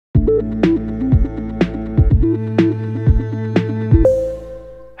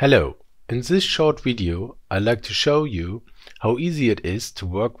Hello, in this short video I'd like to show you how easy it is to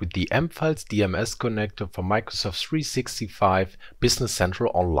work with the mFiles DMS connector for Microsoft 365 Business Central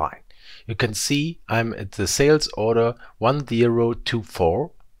Online. You can see I'm at the sales order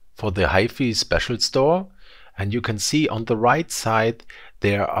 1024 for the HiFi Special Store, and you can see on the right side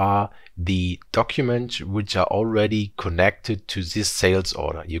there are the documents which are already connected to this sales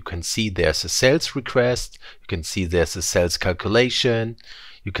order. You can see there's a sales request, you can see there's a sales calculation,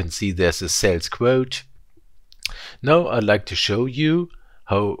 you can see there's a sales quote. Now I'd like to show you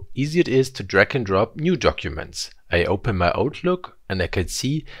how easy it is to drag and drop new documents. I open my Outlook and I can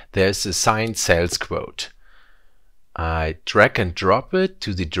see there's a signed sales quote. I drag and drop it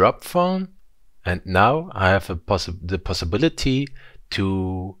to the drop phone, and now I have the possibility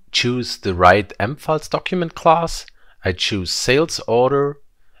to choose the right mFiles document class. I choose sales order,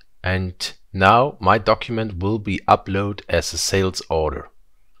 and now my document will be uploaded as a sales order.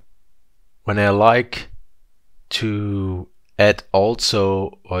 When I like to add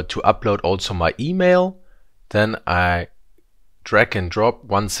also or to upload also my email, then I drag and drop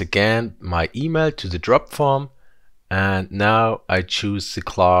once again my email to the drop form, and now I choose the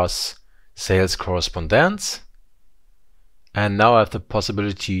class sales correspondence. And now I have the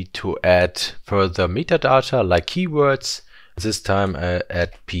possibility to add further metadata like keywords. This time I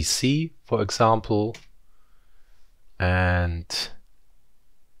add PC, for example. And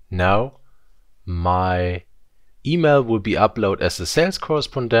now my email will be uploaded as a sales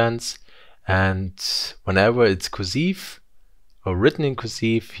correspondence. And whenever it's cursive or written in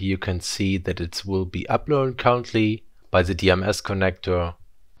cursive, you can see that it will be uploaded currently by the DMS connector.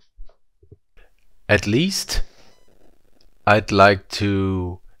 At least I'd like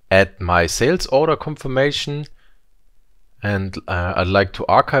to add my sales order confirmation, and I'd like to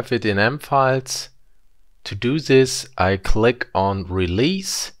archive it in mFiles. To do this, I click on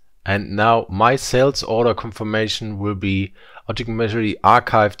Release, and now my sales order confirmation will be automatically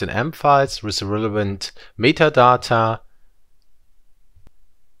archived in mFiles with the relevant metadata.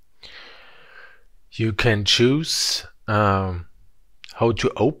 You can choose how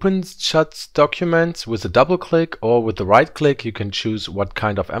to open such documents with a double click, or with the right click you can choose what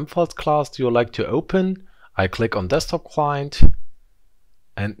kind of mFiles class you like to open. I click on desktop client,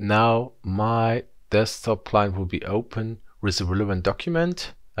 and now my desktop client will be open with the relevant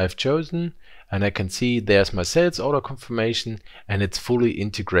document I've chosen, and I can see there's my sales order confirmation, and it's fully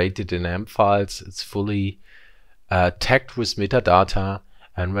integrated in mFiles. It's fully tagged with metadata,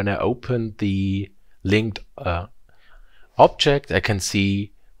 and when I open the linked object, I can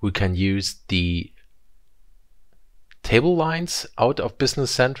see we can use the table lines out of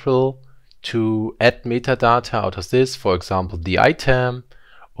Business Central to add metadata out of this, for example the item,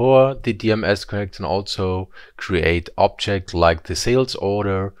 or the DMS connector can also create objects like the sales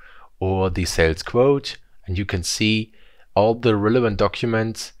order or the sales quote, and you can see all the relevant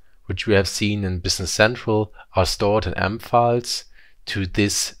documents which we have seen in Business Central are stored in mFiles to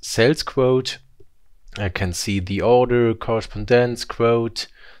this sales quote. I can see the order, correspondence, quote,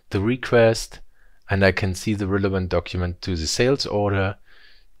 the request, and I can see the relevant document to the sales order.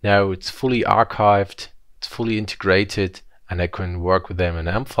 Now it's fully archived, it's fully integrated, and I can work with them in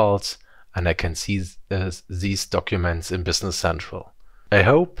mFiles, and I can see these documents in Business Central. I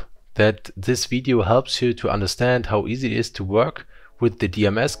hope that this video helps you to understand how easy it is to work with the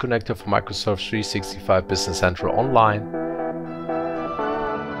DMS connector for Microsoft 365 Business Central Online.